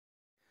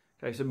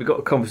Okay, so we've got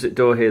a composite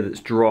door here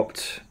that's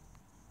dropped.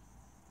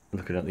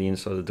 Looking at the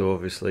inside of the door,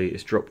 obviously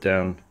it's dropped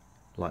down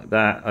like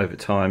that over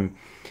time,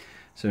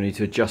 so we need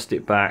to adjust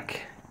it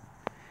back,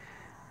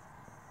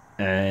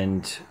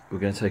 and we're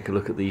going to take a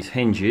look at these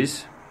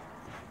hinges,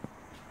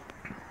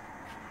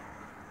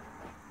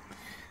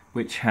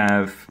 which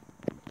have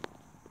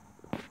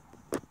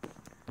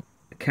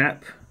a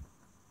cap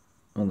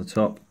on the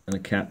top and a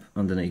cap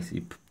underneath.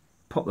 You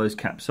pop those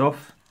caps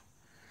off,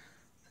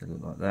 they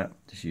look like that.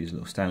 Just use a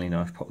little Stanley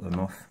knife, pop them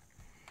off.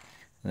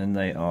 And then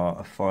they are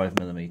a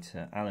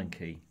 5mm Allen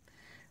key,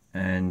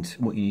 and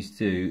what you need to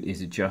do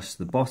is adjust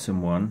the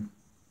bottom one.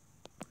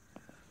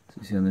 So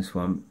you see on this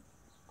one,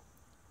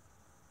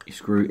 you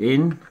screw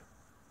in,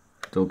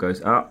 door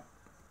goes up,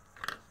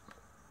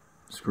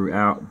 screw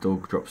out, door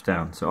drops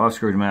down. So I've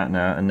screwed them out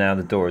now, and now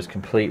the door is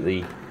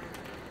completely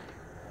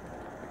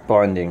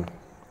binding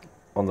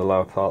on the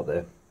lower part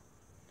there.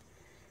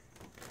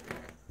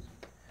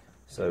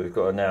 So we've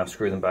got to now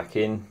screw them back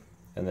in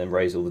and then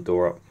raise all the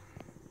door up.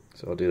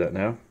 So I'll do that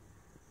now.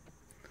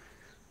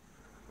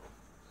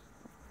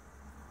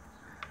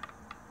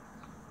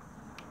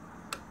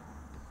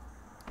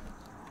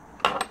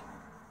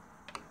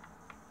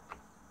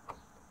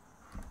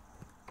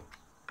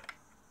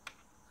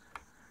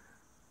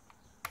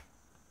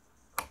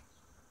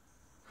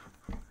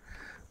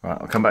 Right,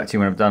 I'll come back to you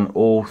when I've done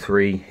all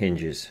 3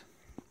 hinges.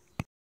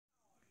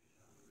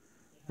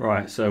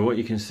 Right, so what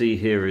you can see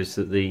here is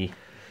that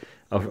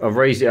I've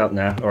raised it up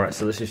now. Alright,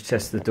 so let's just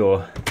test the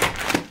door,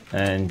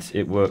 and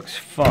it works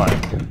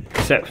fine,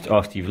 except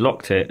after you've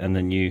locked it and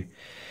then you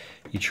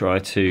try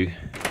to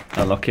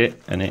unlock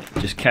it and it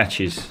just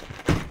catches,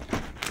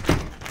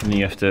 and then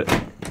you have to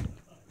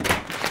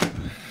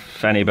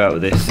fanny about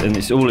with this, and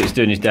all it's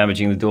doing is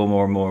damaging the door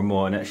more and more and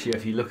more. And actually,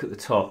 if you look at the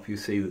top, you'll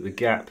see that the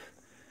gap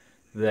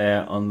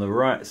there on the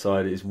right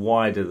side is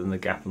wider than the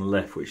gap on the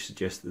left, which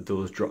suggests the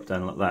door's dropped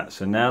down like that.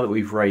 So now that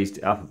we've raised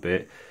it up a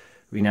bit,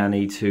 we now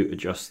need to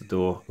adjust the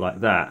door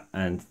like that,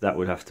 and that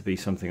would have to be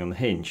something on the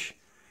hinge.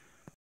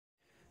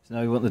 So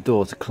now we want the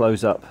door to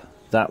close up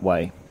that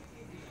way,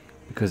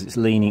 because it's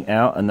leaning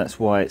out, and that's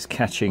why it's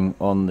catching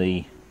on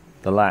the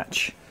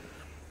latch.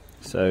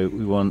 So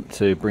we want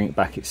to bring it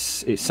back.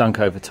 It's sunk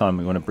over time.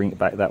 We want to bring it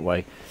back that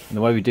way, and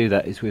the way we do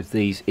that is with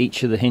these.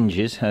 Each of the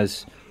hinges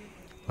has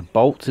a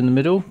bolt in the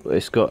middle, but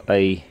it's got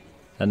a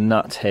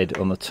nut head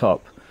on the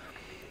top,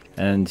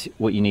 and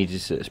what you need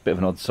is a bit of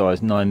an odd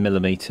size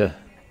 9mm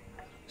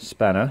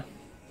spanner,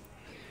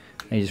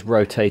 and you just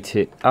rotate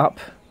it up.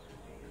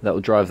 That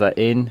will drive that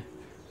in,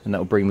 and that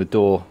will bring the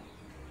door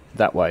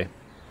that way.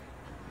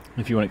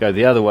 If you want to go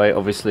the other way,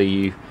 obviously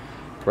you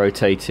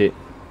rotate it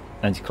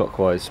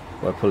anti-clockwise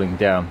by pulling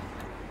down.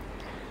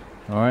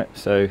 Alright,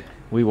 so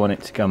we want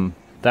it to come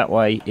that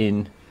way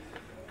in,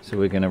 so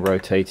we're going to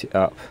rotate it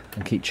up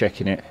and keep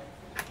checking it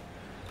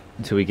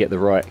until we get the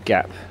right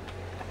gap.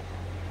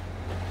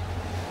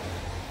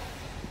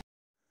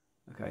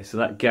 Okay, so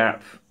that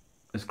gap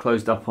is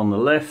closed up on the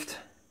left.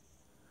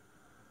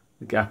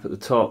 The gap at the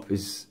top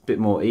is a bit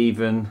more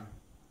even.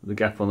 The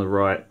gap on the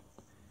right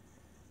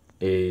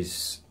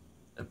is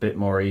a bit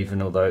more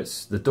even, although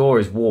the door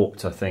is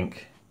warped, I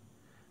think.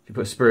 If you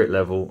put spirit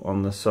level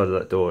on the side of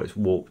that door, it's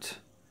warped.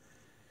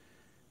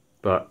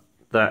 But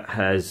that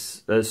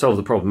has solved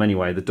the problem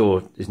anyway. The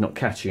door is not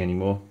catching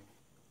anymore.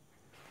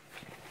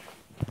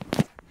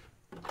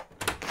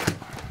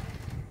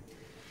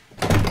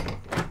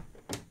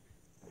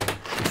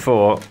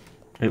 Before,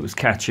 it was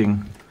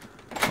catching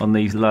on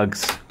these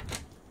lugs,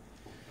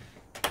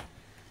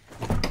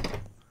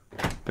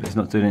 but it's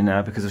not doing it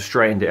now because I've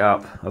straightened it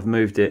up. I've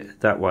moved it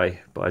that way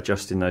by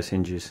adjusting those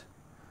hinges.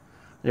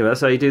 Anyway,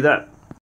 that's how you do that.